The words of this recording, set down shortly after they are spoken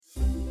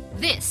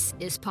This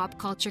is Pop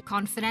Culture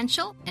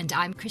Confidential, and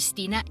I'm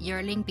Christina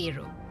Yerling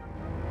Biru.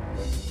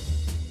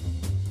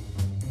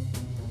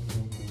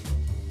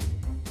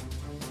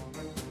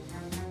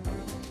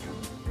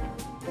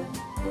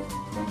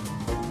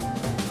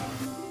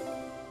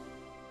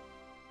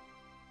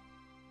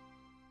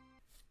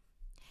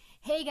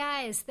 Hey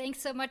guys,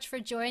 thanks so much for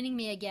joining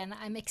me again.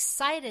 I'm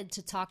excited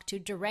to talk to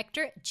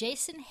director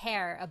Jason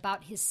Hehir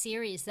about his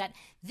series that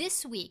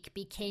this week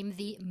became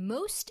the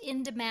most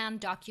in-demand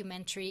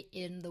documentary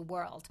in the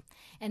world.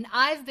 And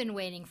I've been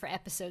waiting for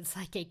episodes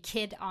like a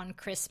kid on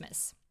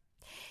Christmas.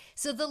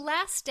 So The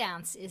Last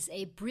Dance is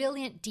a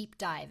brilliant deep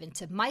dive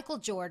into Michael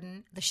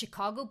Jordan, the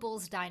Chicago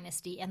Bulls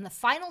dynasty, and the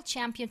final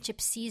championship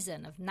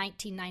season of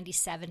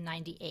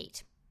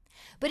 1997-98.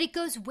 But it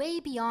goes way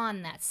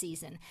beyond that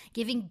season,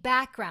 giving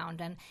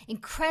background and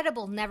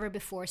incredible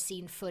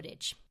never-before-seen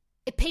footage.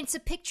 It paints a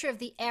picture of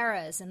the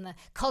eras and the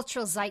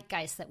cultural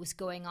zeitgeist that was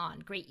going on,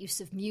 great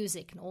use of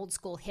music and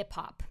old-school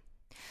hip-hop.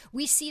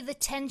 We see the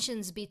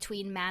tensions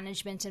between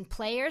management and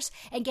players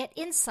and get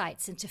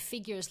insights into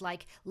figures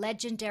like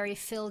legendary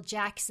Phil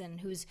Jackson,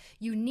 whose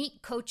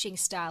unique coaching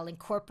style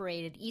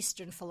incorporated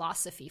Eastern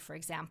philosophy, for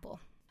example.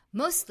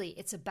 Mostly,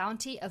 it's a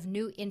bounty of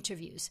new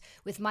interviews,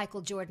 with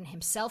Michael Jordan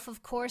himself,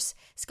 of course,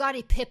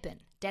 Scottie Pippen,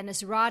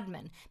 Dennis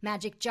Rodman,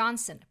 Magic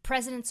Johnson,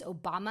 Presidents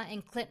Obama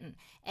and Clinton,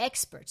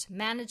 experts,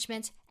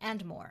 management,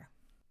 and more.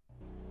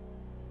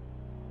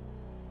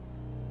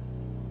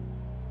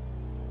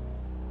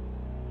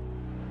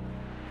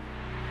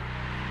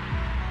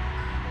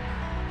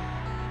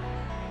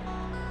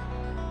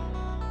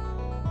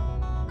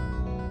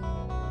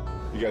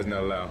 You guys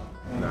not allowed?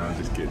 No, I'm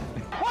just kidding.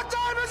 What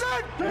time is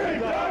it?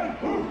 Game time!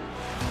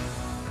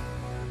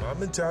 My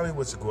mentality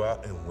was to go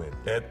out and win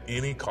at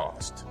any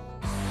cost.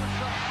 The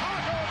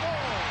Chicago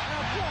Bulls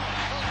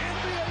have won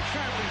the NBA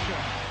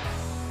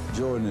championship.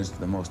 Jordan is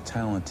the most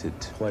talented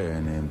player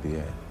in the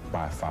NBA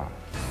by far.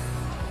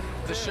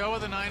 The show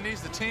of the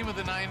 90s, the team of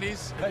the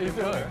 90s. How you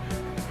doing?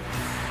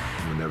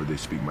 Whenever they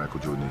speak Michael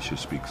Jordan, they should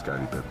speak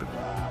Scottie Pippen.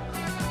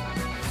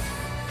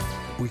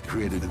 We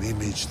created an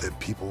image that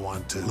people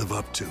want to live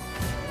up to.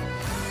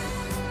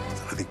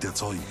 I think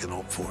that's all you can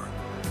hope for.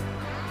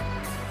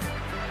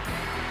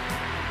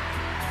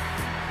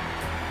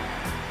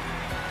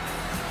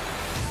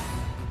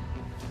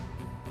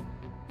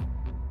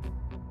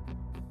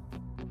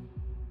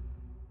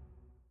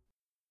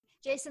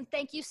 Jason,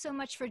 thank you so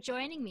much for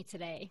joining me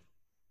today.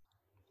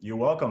 You're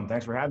welcome.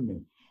 Thanks for having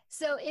me.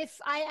 So if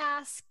I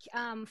ask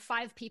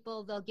 5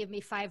 people, they'll give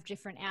me 5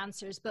 different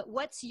answers. But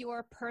what's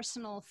your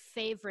personal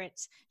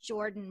favorite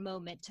Jordan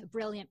moment, a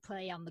brilliant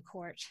play on the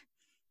court?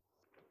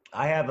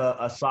 I have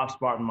a soft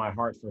spot in my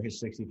heart for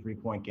his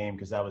 63-point game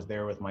because I was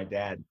there with my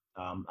dad.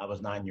 I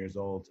was 9 years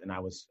old, and I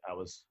was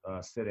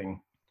sitting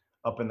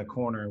up in the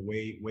corner,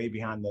 way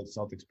behind the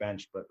Celtics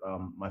bench. But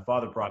my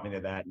father brought me to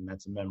that, and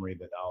that's a memory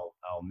that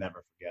I'll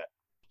never forget.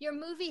 Your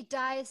movie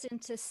dives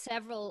into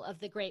several of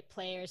the great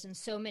players in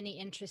so many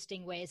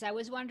interesting ways. I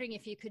was wondering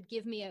if you could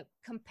give me a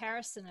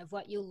comparison of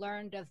what you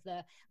learned of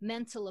the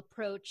mental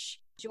approach,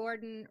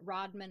 Jordan,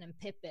 Rodman, and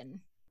Pippen.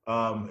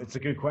 It's a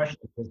good question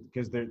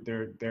because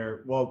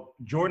they're well,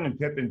 Jordan and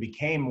Pippen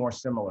became more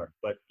similar,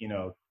 but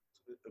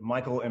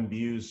Michael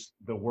imbues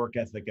the work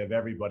ethic of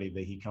everybody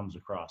that he comes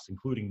across,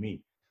 including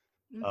me.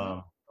 Mm-hmm.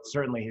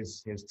 Certainly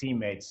his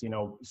teammates.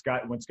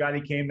 When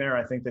Scottie came there,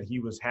 I think that he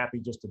was happy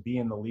just to be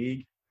in the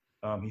league.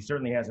 He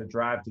certainly has a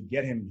drive to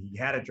get him. He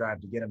had a drive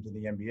to get him to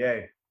the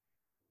NBA.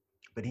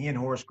 But he and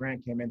Horace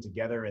Grant came in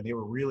together, and they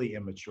were really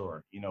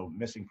immature,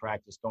 missing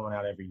practice, going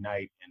out every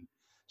night, and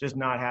just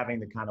not having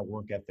the kind of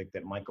work ethic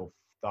that Michael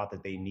thought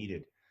that they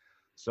needed.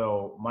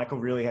 So Michael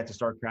really had to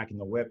start cracking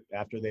the whip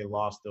after they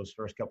lost those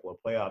first couple of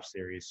playoff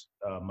series.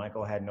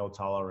 Michael had no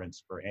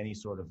tolerance for any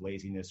sort of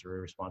laziness or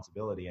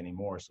irresponsibility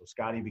anymore. So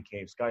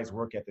Scottie's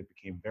work ethic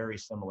became very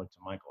similar to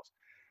Michael's.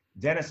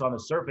 Dennis, on the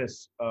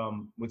surface,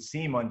 would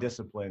seem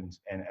undisciplined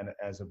and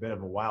as a bit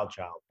of a wild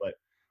child, but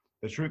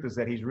the truth is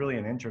that he's really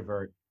an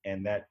introvert,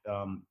 and that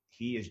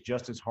he is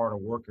just as hard a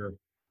worker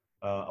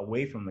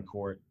away from the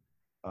court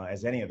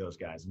as any of those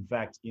guys. In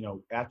fact,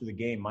 after the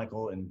game,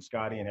 Michael and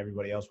Scottie and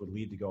everybody else would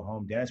leave to go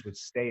home. Dennis would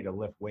stay to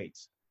lift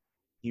weights.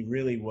 He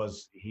really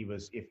was.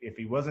 If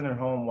he wasn't at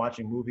home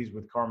watching movies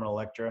with Carmen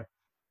Electra,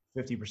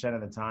 50%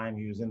 of the time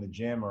he was in the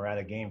gym or at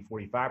a game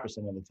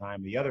 45% of the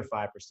time. The other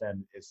 5%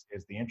 is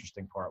the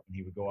interesting part when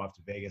he would go off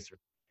to Vegas.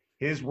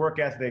 His work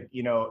ethic,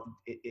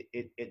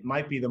 it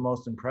might be the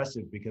most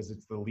impressive because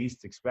it's the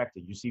least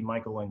expected. You see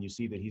Michael and you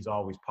see that he's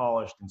always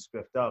polished and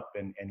spiffed up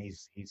and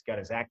he's got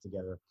his act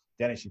together.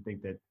 Dennis, you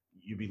think that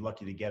you'd be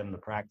lucky to get him to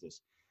practice.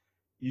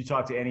 You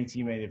talk to any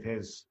teammate of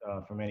his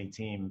from any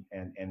team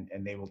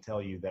and they will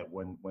tell you that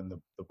when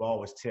the ball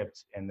was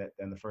tipped and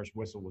the first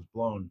whistle was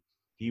blown,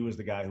 He was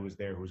the guy who was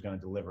there, who was going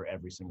to deliver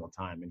every single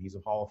time, and he's a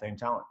Hall of Fame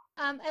talent.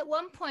 At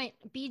one point,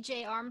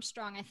 B.J.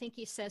 Armstrong, I think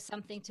he says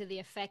something to the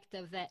effect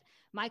of that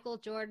Michael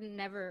Jordan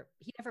never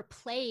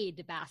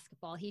played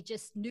basketball. He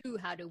just knew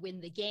how to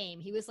win the game.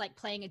 He was like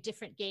playing a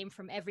different game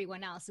from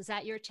everyone else. Is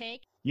that your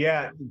take?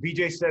 Yeah,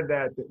 B.J. said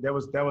that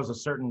was a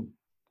certain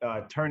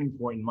turning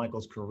point in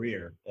Michael's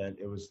career, and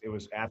it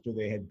was after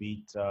they had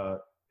beat the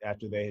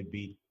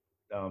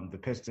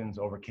Pistons,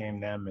 overcame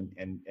them,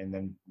 and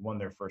then won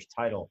their first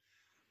title.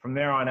 From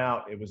there on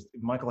out, it was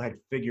Michael had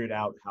figured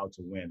out how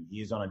to win.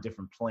 He is on a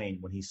different plane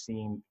when he's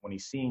seeing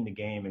the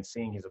game and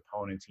seeing his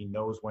opponents. He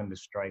knows when to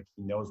strike.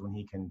 He knows when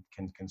he can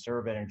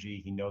conserve energy.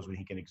 He knows when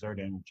he can exert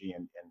energy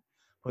and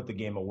put the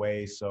game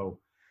away. So,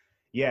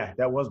 yeah,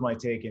 that was my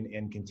take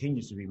and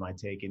continues to be my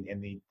take.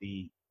 And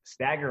the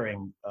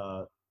staggering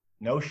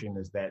notion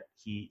is that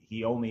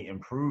he only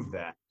improved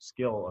that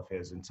skill of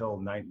his until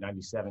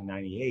 97,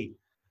 98.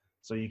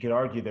 So you could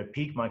argue that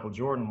peak Michael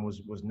Jordan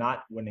was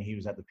not when he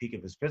was at the peak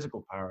of his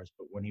physical powers,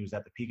 but when he was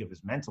at the peak of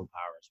his mental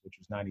powers, which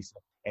was 97.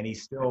 And he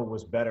still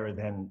was better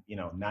than,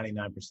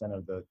 99%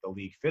 of the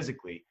league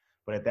physically.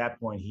 But at that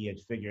point, he had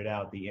figured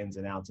out the ins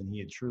and outs, and he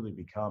had truly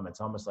become,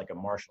 it's almost like a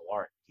martial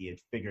art. He had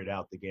figured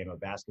out the game of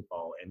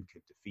basketball and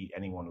could defeat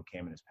anyone who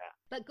came in his path.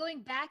 But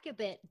going back a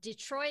bit,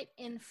 Detroit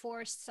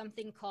enforced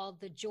something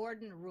called the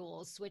Jordan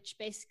rules, which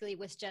basically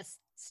was just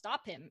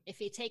stop him. If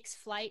he takes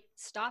flight,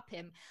 stop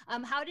him.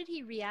 How did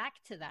he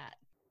react to that?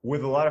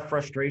 With a lot of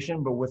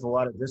frustration, but with a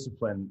lot of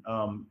discipline.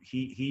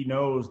 He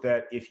knows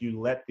that if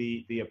you let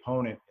the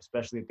opponent,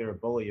 especially if they're a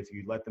bully, if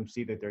you let them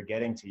see that they're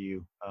getting to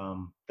you,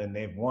 then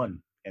they've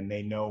won. And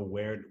they know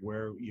where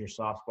your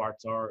soft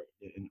spots are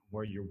and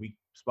where your weak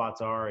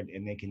spots are,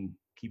 and they can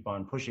keep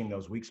on pushing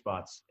those weak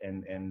spots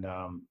and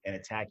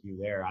attack you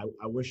there.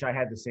 I wish I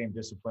had the same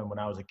discipline when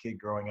I was a kid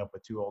growing up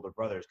with two older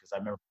brothers, because I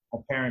remember my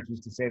parents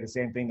used to say the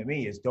same thing to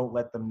me: is don't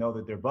let them know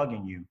that they're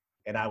bugging you.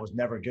 And I was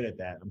never good at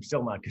that. I'm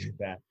still not good at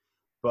that.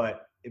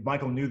 But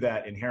Michael knew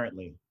that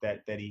inherently,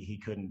 that he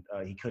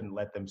couldn't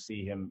let them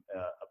see him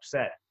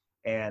upset.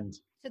 And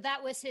so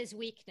that was his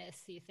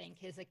weakness, you think,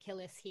 his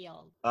Achilles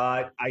heel?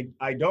 I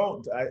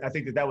don't. I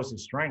think that was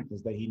his strength,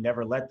 is that he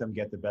never let them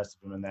get the best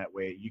of him in that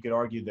way. You could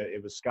argue that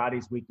it was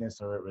Scotty's weakness,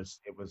 or it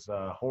was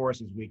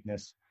Horace's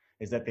weakness,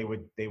 is that they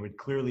would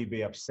clearly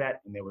be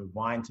upset and they would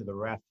whine to the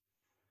ref.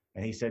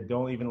 And he said,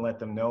 don't even let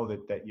them know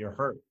that you're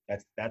hurt.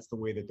 That's the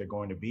way that they're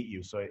going to beat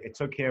you. So it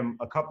took him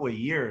a couple of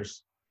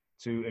years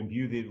to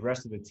imbue the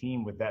rest of the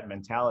team with that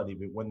mentality.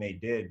 But when they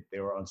did,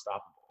 they were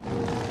unstoppable.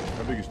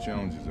 Our biggest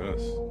challenge is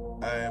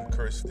us. I am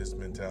cursed with this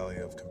mentality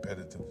of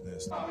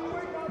competitiveness.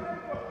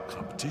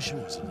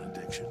 Competition was an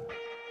addiction.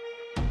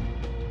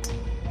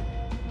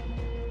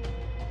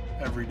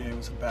 Every day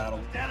was a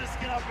battle. Dennis,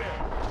 get up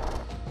here.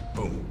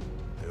 Boom.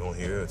 They don't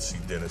hear and see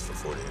Dennis for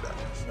 48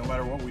 hours. No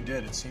matter what we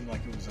did, it seemed like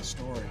it was a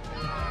story.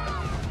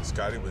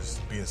 Scotty was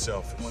being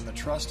selfish. When the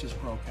trust is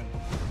broken,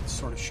 it's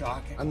sort of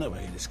shocking. I never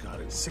hated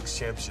Scotty. 6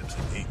 championships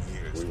in 8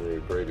 years. We were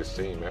the greatest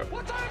team ever.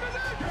 What time is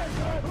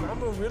it? I'm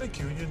gonna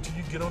ridicule you until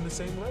you get on the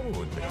same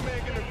level with me. You're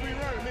making a free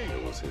run of me.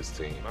 It was his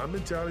team. My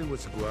mentality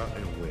was to go out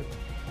and win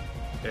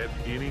at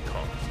any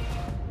cost.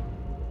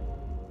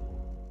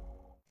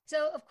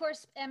 So, of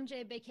course,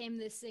 MJ became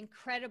this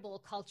incredible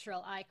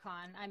cultural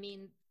icon. I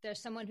mean, there's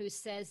someone who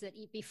says that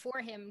before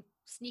him,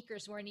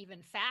 sneakers weren't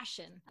even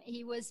fashion.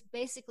 He was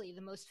basically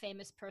the most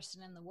famous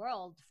person in the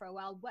world for a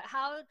while.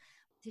 How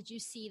did you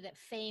see that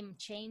fame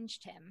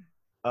changed him?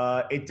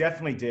 It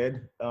definitely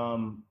did.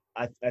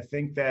 I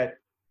think that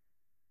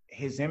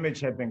his image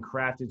had been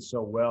crafted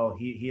so well.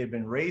 He had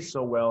been raised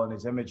so well, and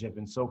his image had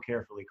been so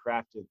carefully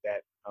crafted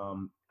that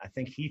I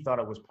think he thought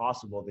it was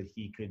possible that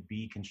he could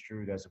be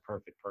construed as a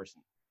perfect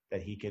person,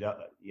 that he could,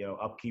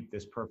 upkeep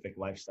this perfect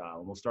lifestyle.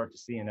 And we'll start to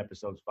see in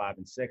episodes 5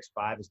 and 6.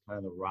 5 is kind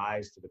of the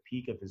rise to the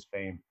peak of his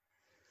fame.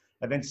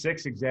 And then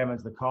 6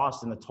 examines the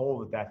cost and the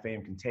toll that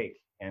fame can take.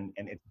 And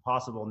it's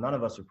impossible. None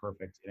of us are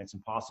perfect, and it's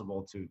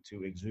impossible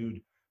to exude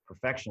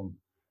perfection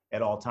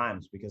at all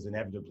times, because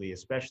inevitably,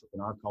 especially in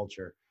our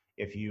culture,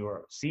 if you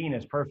are seen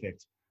as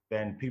perfect,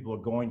 then people are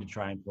going to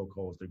try and poke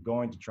holes. They're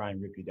going to try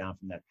and rip you down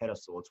from that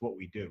pedestal. It's what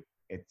we do.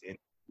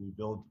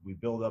 We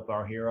build up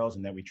our heroes,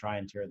 and then we try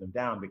and tear them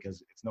down,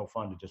 because it's no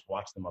fun to just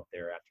watch them up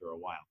there after a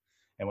while.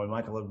 And when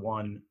Michael had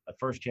won a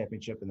first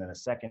championship and then a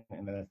second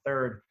and then a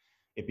third,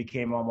 it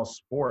became almost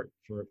sport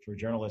for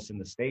journalists in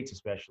the States,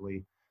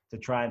 especially, to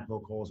try and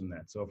poke holes in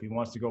that. So if he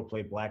wants to go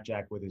play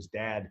blackjack with his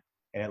dad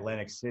in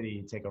Atlantic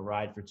City, take a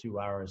ride for 2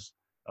 hours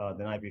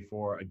the night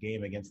before a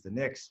game against the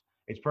Knicks,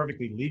 it's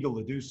perfectly legal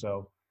to do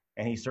so.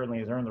 And he certainly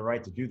has earned the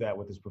right to do that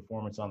with his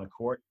performance on the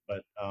court.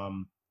 But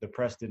the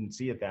press didn't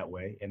see it that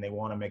way, and they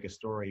want to make a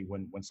story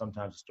when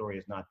sometimes the story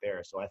is not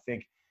there. So I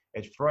think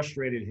it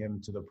frustrated him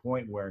to the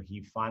point where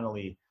he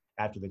finally,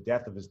 after the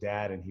death of his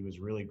dad, and he was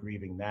really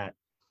grieving that,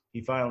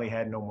 he finally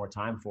had no more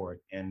time for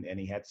it, and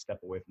he had to step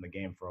away from the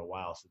game for a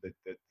while. So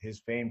that his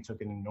fame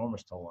took an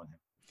enormous toll on him.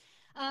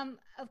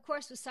 Of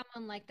course, with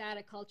someone like that,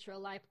 a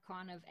cultural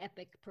icon of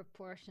epic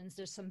proportions,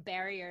 there's some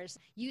barriers.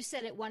 You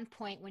said at one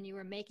point when you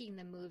were making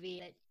the movie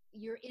that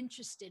you're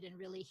interested in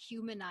really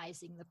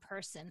humanizing the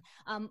person.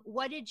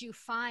 What did you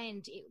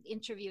find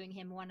interviewing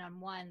him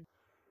one-on-one?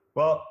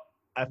 Well,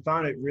 I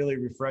found it really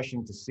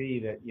refreshing to see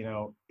that,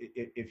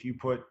 if you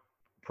put,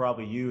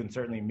 probably you and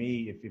certainly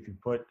me, if you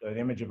put an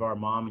image of our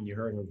mom and you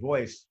heard her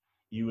voice,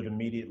 you would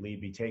immediately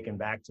be taken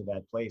back to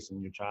that place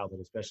in your childhood,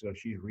 especially if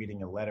she's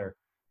reading a letter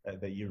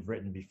that you've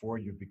written before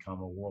you've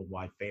become a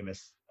worldwide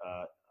famous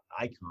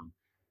icon.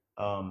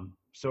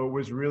 So it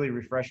was really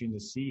refreshing to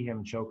see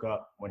him choke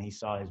up when he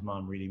saw his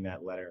mom reading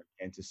that letter,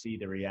 and to see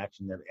the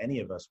reaction that any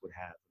of us would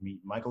have. I mean,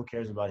 Michael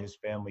cares about his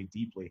family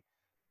deeply,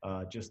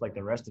 just like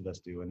the rest of us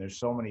do. And there's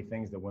so many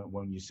things that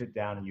when you sit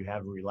down and you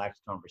have a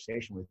relaxed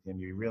conversation with him,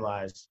 you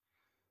realize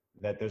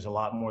that there's a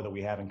lot more that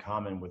we have in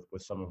common with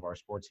some of our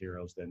sports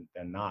heroes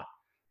than not.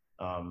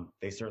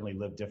 They certainly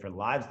live different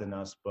lives than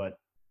us, but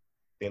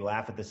they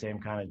laugh at the same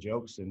kind of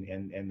jokes,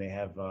 and they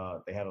have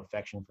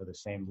affection for the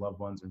same loved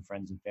ones and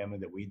friends and family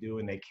that we do,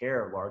 and they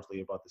care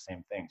largely about the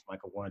same things.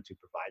 Michael wanted to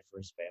provide for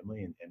his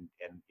family and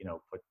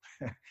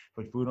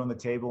put food on the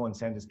table and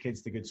send his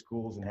kids to good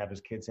schools and have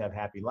his kids have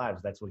happy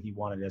lives. That's what he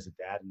wanted as a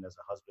dad and as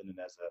a husband and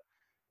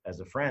as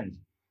a friend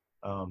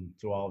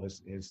to all of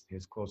his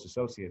close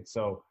associates.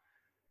 So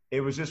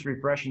it was just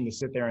refreshing to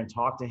sit there and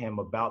talk to him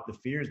about the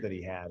fears that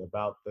he had,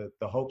 about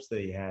the hopes that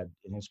he had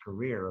in his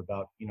career,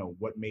 about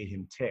what made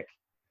him tick.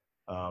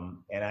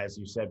 And as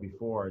you said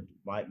before,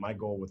 my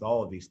goal with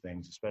all of these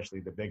things,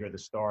 especially the bigger the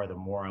star, the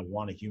more I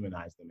want to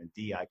humanize them and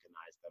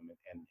de-iconize them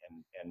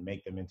and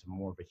make them into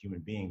more of a human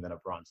being than a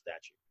bronze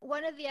statue.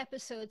 One of the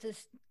episodes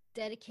is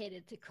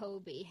dedicated to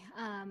Kobe.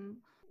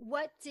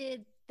 What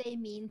did they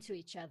mean to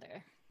each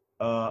other?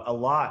 A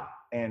lot,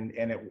 and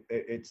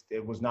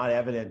it was not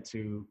evident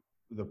to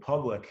the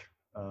public,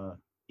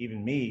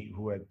 even me,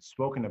 who had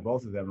spoken to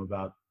both of them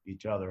about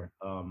each other.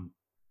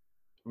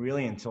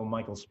 Really until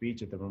Michael's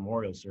speech at the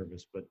memorial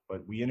service, but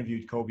we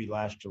interviewed Kobe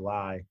last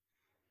July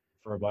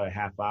for about a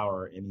half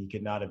hour, and he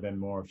could not have been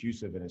more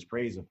effusive in his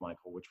praise of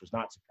Michael, which was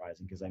not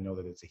surprising because I know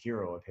that it's a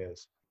hero of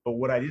his. But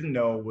what I didn't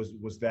know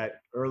was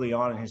that early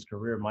on in his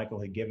career,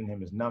 Michael had given him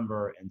his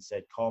number and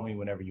said, "Call me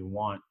whenever you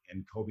want."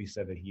 And Kobe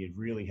said that he had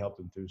really helped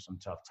him through some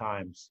tough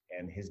times,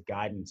 and his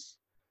guidance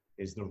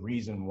is the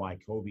reason why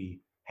Kobe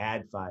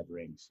had 5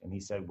 rings. And he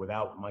said,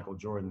 without Michael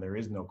Jordan, there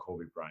is no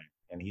Kobe Bryant.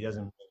 And he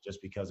doesn't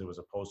just because it was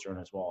a poster on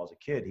his wall as a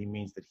kid. He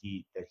means that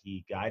he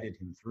guided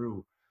him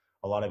through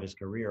a lot of his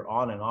career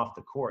on and off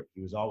the court.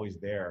 He was always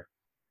there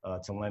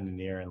to lend an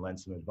ear and lend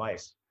some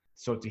advice.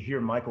 So to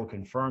hear Michael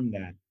confirm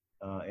that,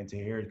 and to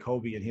hear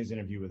Kobe in his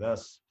interview with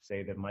us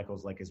say that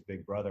Michael's like his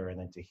big brother, and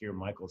then to hear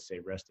Michael say,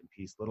 "Rest in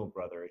peace, little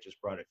brother," it just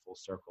brought it full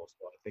circle.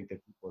 So I think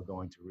that people are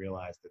going to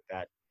realize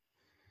that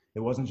it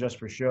wasn't just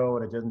for show,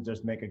 and it didn't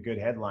just make a good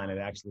headline. It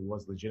actually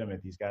was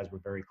legitimate. These guys were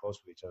very close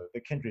with each other.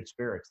 They're kindred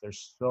spirits. They're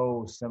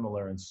so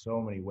similar in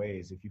so many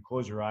ways. If you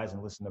close your eyes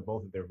and listen to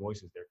both of their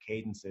voices, their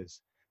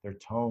cadences, their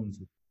tones,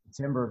 the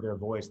timbre of their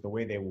voice, the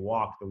way they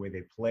walk, the way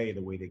they play,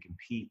 the way they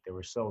compete, they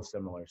were so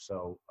similar.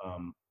 So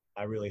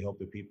I really hope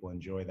that people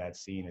enjoy that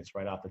scene. It's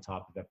right off the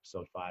top of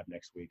episode 5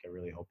 next week. I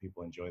really hope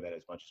people enjoy that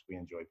as much as we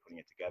enjoyed putting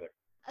it together.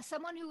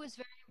 Someone who was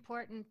very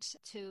important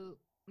to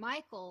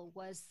Michael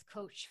was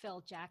Coach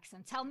Phil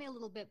Jackson. Tell me a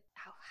little bit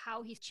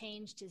how he's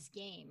changed his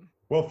game.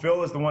 Well,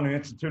 Phil is the one who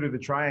instituted the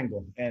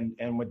triangle. And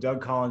when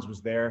Doug Collins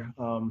was there,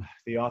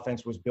 the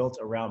offense was built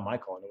around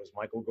Michael. And it was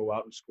Michael, go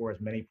out and score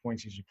as many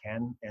points as you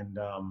can and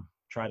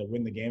try to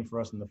win the game for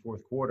us in the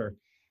fourth quarter.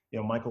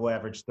 Michael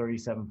averaged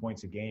 37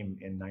 points a game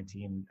in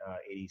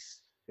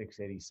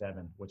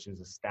 1986-87, which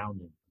is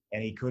astounding.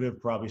 And he could have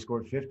probably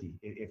scored 50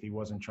 if he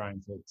wasn't trying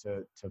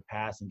to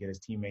pass and get his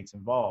teammates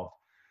involved.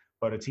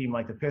 But a team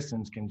like the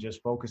Pistons can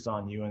just focus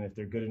on you, and if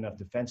they're good enough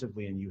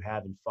defensively and you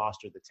haven't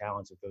fostered the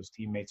talents of those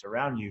teammates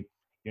around you,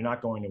 you're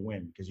not going to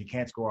win because you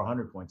can't score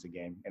 100 points a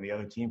game, and the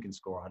other team can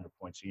score 100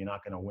 points, so you're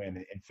not going to win.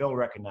 And Phil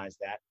recognized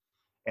that.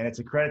 And it's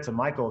a credit to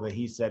Michael that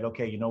he said,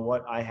 okay, you know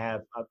what?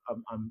 I'm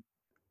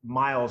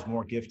miles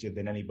more gifted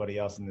than anybody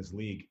else in this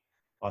league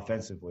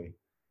offensively,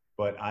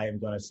 but I am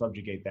going to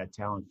subjugate that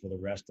talent for the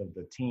rest of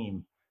the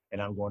team.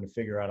 And I'm going to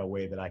figure out a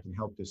way that I can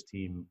help this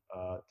team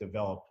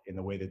develop in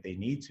the way that they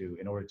need to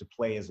in order to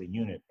play as a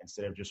unit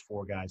instead of just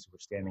 4 guys who are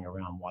standing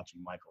around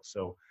watching Michael.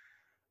 So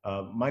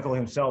Michael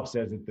himself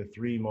says that the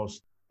three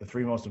most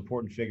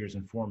important figures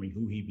in forming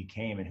who he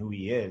became and who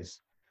he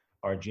is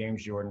are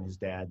James Jordan, his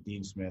dad,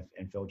 Dean Smith,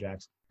 and Phil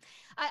Jackson.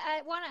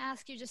 I want to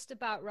ask you just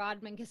about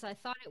Rodman because I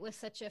thought it was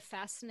such a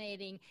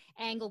fascinating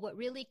angle. What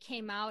really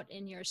came out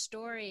in your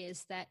story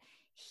is that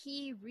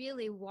he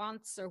really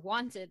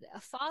wanted a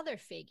father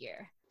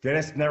figure.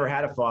 Dennis never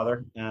had a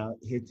father.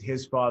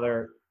 His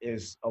father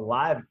is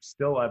alive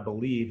still, I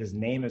believe. His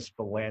name is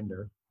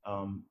Philander.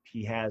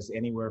 He has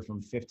anywhere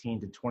from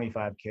 15 to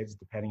 25 kids,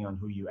 depending on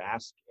who you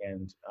ask.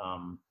 And,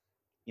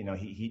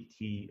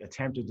 he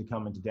attempted to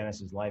come into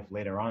Dennis's life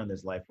later on in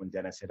his life when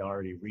Dennis had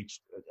already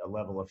reached a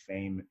level of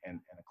fame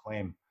and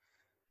acclaim.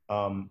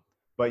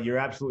 But you're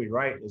absolutely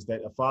right, is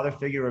that a father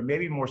figure, or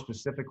maybe more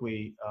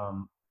specifically,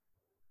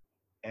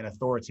 an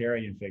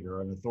authoritarian figure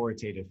or an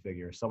authoritative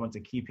figure, someone to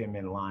keep him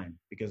in line.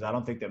 Because I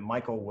don't think that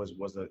Michael was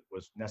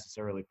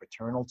necessarily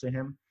paternal to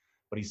him,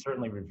 but he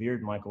certainly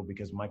revered Michael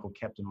because Michael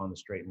kept him on the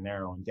straight and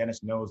narrow. And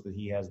Dennis knows that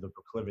he has the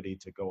proclivity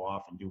to go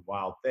off and do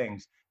wild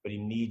things, but he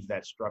needs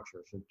that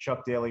structure. So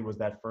Chuck Daly was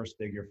that first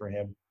figure for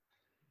him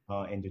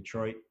in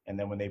Detroit. And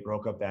then when they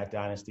broke up that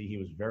dynasty, he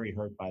was very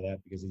hurt by that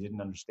because he didn't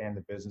understand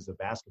the business of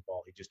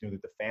basketball. He just knew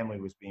that the family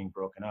was being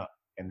broken up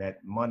and that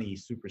money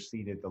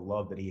superseded the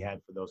love that he had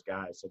for those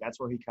guys. So that's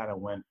where he kind of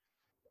went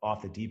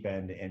off the deep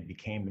end and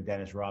became the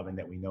Dennis Rodman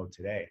that we know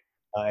today.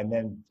 And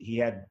then he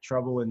had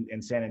trouble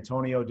in San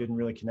Antonio, didn't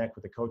really connect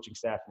with the coaching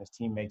staff and his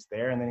teammates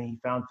there. And then he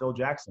found Phil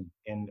Jackson,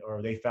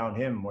 or they found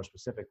him more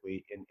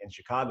specifically in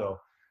Chicago.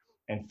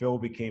 And Phil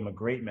became a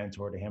great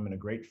mentor to him and a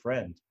great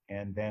friend.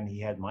 And then he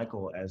had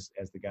Michael as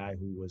the guy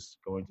who was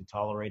going to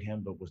tolerate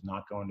him, but was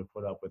not going to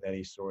put up with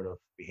any sort of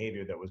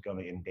behavior that was going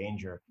to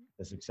endanger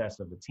the success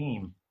of the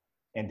team.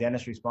 And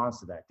Dennis responds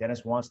to that.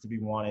 Dennis wants to be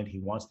wanted. He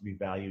wants to be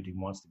valued. He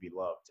wants to be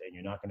loved. And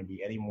you're not going to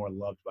be any more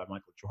loved by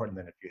Michael Jordan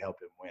than if you help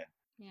him win.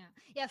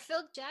 Yeah.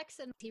 Phil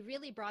Jackson, he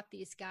really brought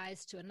these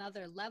guys to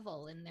another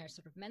level in their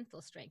sort of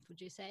mental strength, would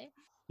you say?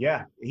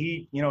 Yeah.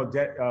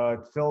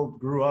 Phil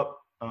grew up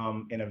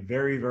in a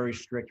very, very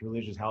strict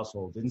religious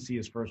household. Didn't see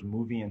his first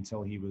movie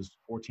until he was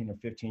 14 or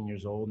 15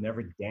 years old.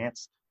 Never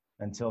danced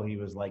until he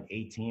was like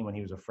 18 when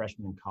he was a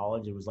freshman in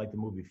college. It was like the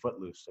movie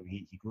Footloose. So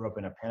he grew up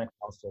in a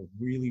Pentecostal,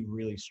 really,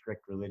 really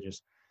strict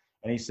religious.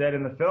 And he said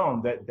in the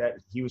film that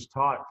he was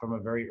taught from a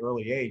very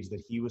early age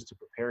that he was to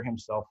prepare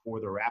himself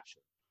for the rapture,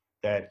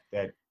 that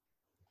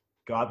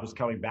God was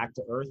coming back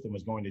to earth and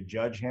was going to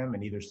judge him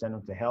and either send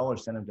him to hell or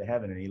send him to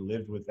heaven. And he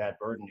lived with that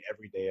burden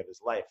every day of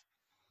his life.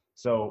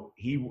 So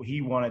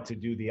he wanted to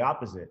do the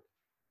opposite.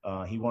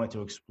 He wanted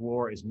to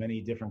explore as many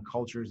different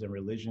cultures and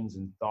religions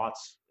and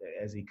thoughts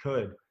as he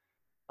could.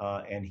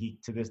 And he,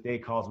 to this day,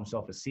 calls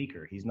himself a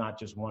seeker. He's not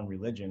just one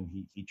religion.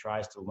 He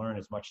tries to learn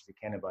as much as he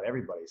can about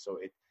everybody. So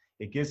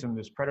it gives him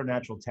this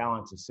preternatural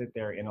talent to sit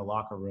there in a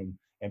locker room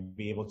and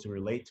be able to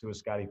relate to a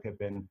Scottie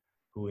Pippen,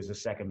 who is a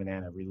second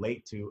banana,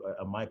 relate to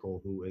a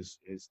Michael, who is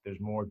there's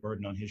more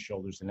burden on his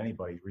shoulders than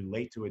anybody,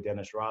 relate to a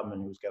Dennis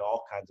Rodman, who's got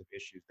all kinds of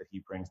issues that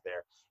he brings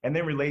there, and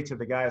then relate to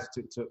the guys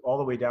to all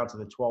the way down to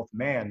the 12th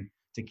man,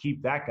 to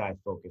keep that guy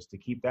focused, to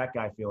keep that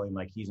guy feeling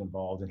like he's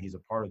involved and he's a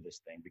part of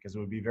this thing. Because it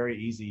would be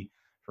very easy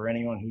for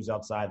anyone who's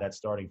outside that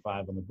starting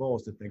five on the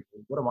Bulls to think,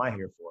 what am I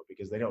here for?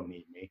 Because they don't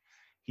need me.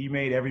 He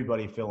made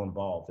everybody feel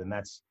involved. And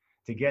that's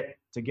to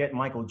get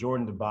Michael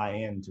Jordan to buy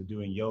in to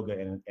doing yoga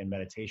and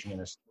meditation in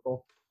a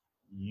circle.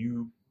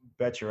 You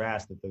bet your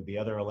ass that the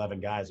other 11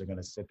 guys are going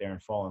to sit there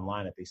and fall in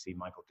line if they see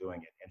Michael doing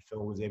it. And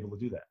Phil was able to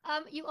do that.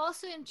 You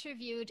also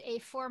interviewed a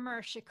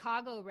former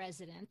Chicago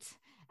resident.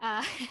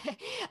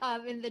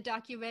 In the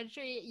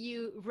documentary,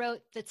 you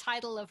wrote the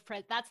title of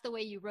that's the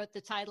way you wrote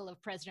the title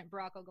of President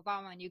Barack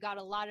Obama, and you got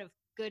a lot of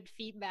good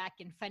feedback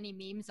and funny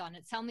memes on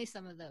it. Tell me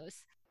some of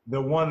those.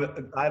 The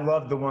one I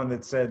loved, the one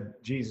that said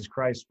 "Jesus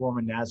Christ,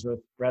 former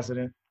Nazareth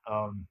resident,"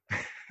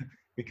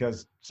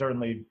 because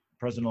certainly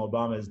President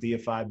Obama is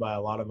deified by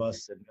a lot of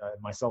us, and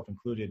myself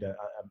included.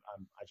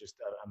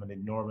 I'm an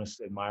enormous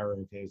admirer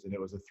of his, and it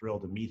was a thrill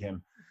to meet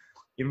him.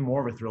 Even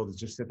more of a thrill to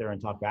just sit there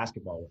and talk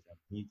basketball with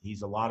him.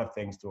 He's a lot of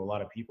things to a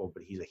lot of people,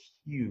 but he's a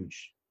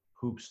huge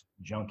hoops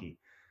junkie.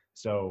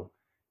 So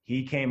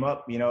he came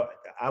up,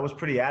 I was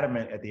pretty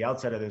adamant at the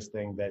outset of this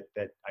thing that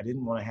I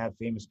didn't want to have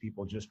famous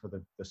people just for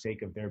the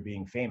sake of their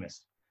being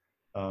famous.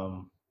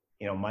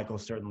 Michael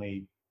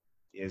certainly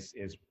is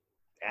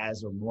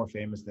as or more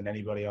famous than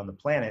anybody on the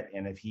planet.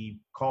 And if he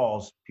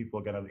calls, people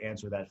are going to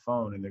answer that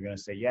phone and they're going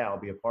to say, yeah, I'll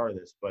be a part of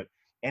this. But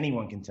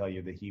anyone can tell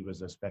you that he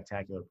was a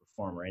spectacular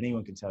performer.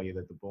 Anyone can tell you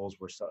that the Bulls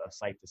were a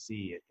sight to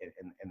see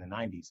in the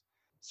 90s.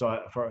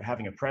 So for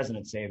having a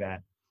president say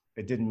that,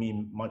 it didn't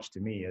mean much to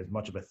me. As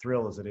much of a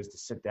thrill as it is to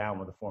sit down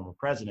with a former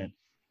president,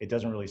 it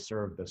doesn't really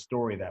serve the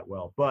story that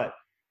well. But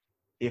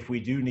if we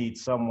do need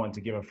someone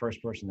to give a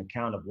first-person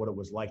account of what it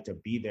was like to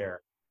be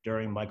there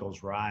during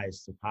Michael's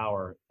rise to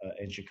power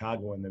in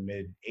Chicago in the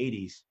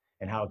mid-'80s,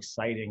 and how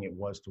exciting it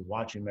was to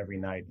watch him every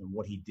night and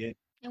what he did.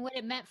 And what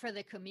it meant for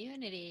the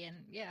community, and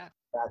yeah.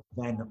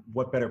 Then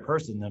what better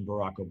person than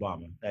Barack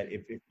Obama? That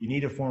if you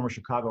need a former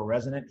Chicago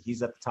resident,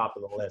 he's at the top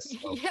of the list.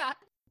 So yeah.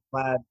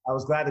 I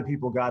was glad that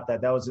people got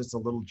that. That was just a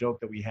little joke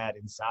that we had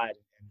inside.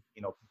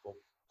 And people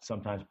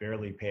sometimes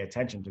barely pay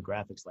attention to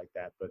graphics like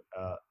that. But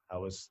I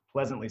was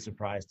pleasantly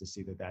surprised to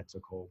see that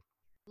took hold.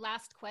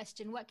 Last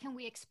question. What can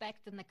we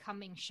expect in the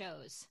coming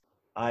shows?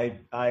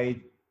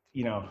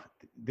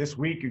 This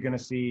week you're going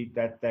to see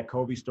that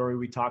Kobe story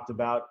we talked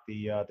about.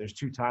 There's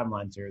two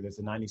timelines here. There's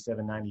the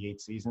 97-98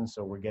 season,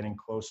 so we're getting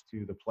close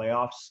to the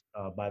playoffs.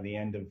 By the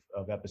end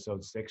of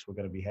episode 6, we're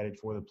going to be headed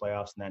for the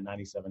playoffs in that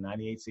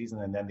 97-98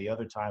 season. And then the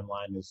other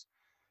timeline is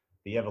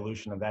the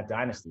evolution of that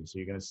dynasty. So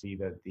you're going to see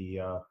that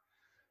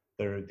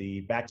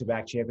the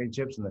back-to-back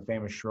championships and the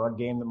famous shrug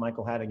game that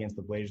Michael had against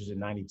the Blazers in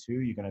 92.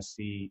 You're going to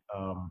see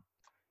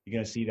you're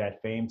going to see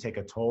that fame take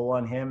a toll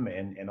on him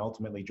and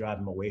ultimately drive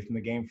him away from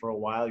the game for a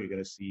while. You're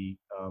going to see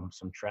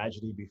some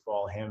tragedy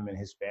befall him and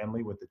his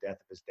family with the death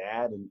of his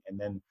dad. And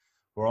then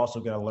we're also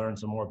going to learn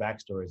some more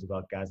backstories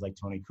about guys like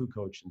Tony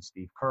Kukoc and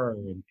Steve Kerr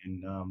and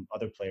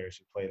other players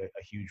who played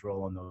a huge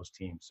role on those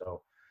teams.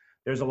 So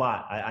there's a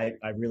lot. I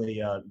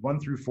really 1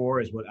 through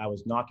 4 is what I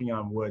was knocking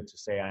on wood to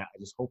say. I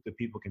just hope that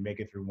people can make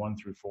it through 1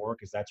 through 4,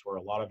 because that's where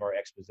a lot of our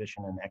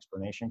exposition and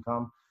explanation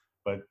come.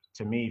 But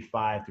to me,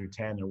 5 through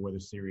 10 are where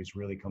the series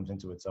really comes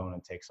into its own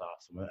and takes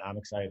off. So I'm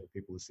excited for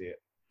people to see it.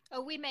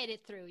 Oh, we made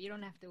it through. You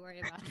don't have to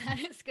worry about that.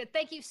 It's good.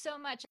 Thank you so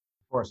much.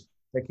 Of course.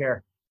 Take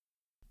care.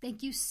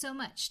 Thank you so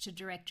much to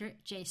director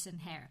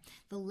Jason Hehir.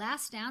 The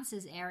Last Dance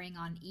is airing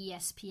on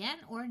ESPN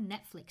or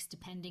Netflix,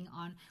 depending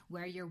on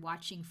where you're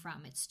watching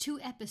from. It's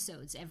 2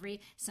 episodes every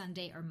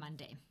Sunday or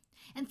Monday.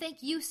 And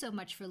thank you so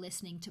much for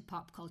listening to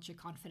Pop Culture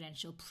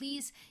Confidential.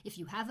 Please, if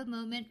you have a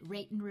moment,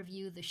 rate and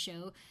review the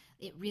show.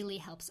 It really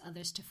helps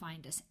others to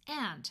find us.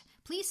 And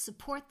please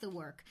support the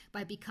work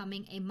by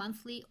becoming a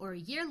monthly or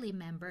yearly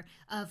member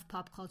of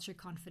Pop Culture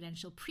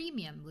Confidential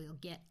Premium. We'll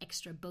get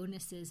extra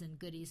bonuses and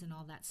goodies and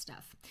all that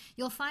stuff.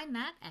 You'll find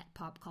that at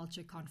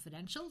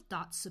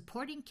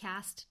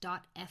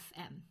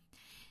popcultureconfidential.supportingcast.fm.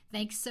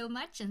 Thanks so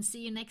much, and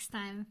see you next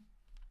time.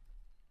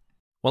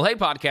 Well, hey,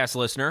 podcast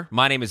listener.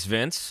 My name is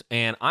Vince,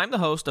 and I'm the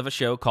host of a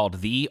show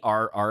called The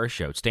RR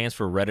Show. It stands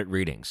for Reddit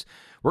Readings.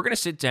 We're going to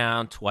sit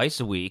down twice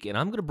a week, and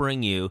I'm going to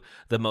bring you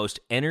the most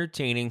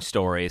entertaining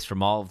stories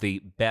from all of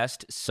the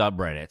best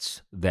subreddits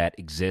that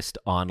exist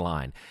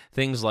online.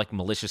 Things like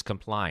malicious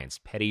compliance,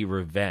 petty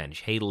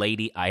revenge, hey,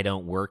 lady, I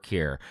don't work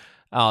here.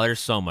 Oh, there's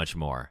so much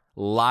more.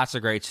 Lots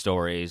of great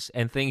stories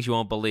and things you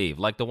won't believe.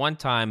 Like the one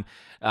time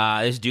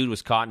this dude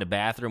was caught in a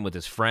bathroom with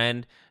his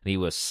friend, and he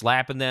was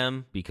slapping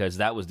them because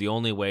that was the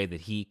only way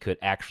that he could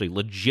actually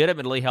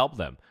legitimately help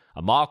them.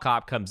 A mall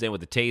cop comes in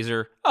with a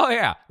taser. Oh,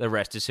 yeah, the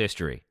rest is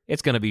history.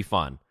 It's going to be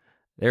fun.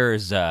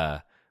 There's,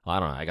 I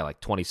don't know, I got like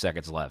 20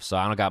 seconds left, so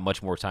I don't got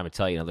much more time to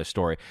tell you another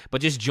story.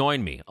 But just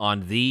join me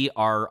on The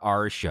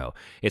RR Show.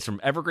 It's from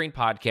Evergreen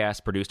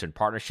Podcast, produced in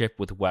partnership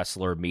with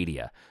Wessler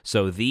Media.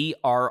 So The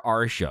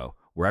RR Show,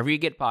 wherever you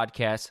get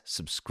podcasts,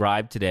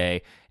 subscribe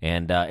today.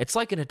 And it's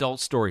like an adult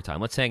story time.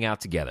 Let's hang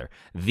out together.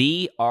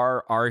 The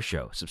RR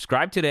Show.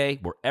 Subscribe today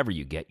wherever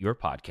you get your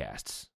podcasts.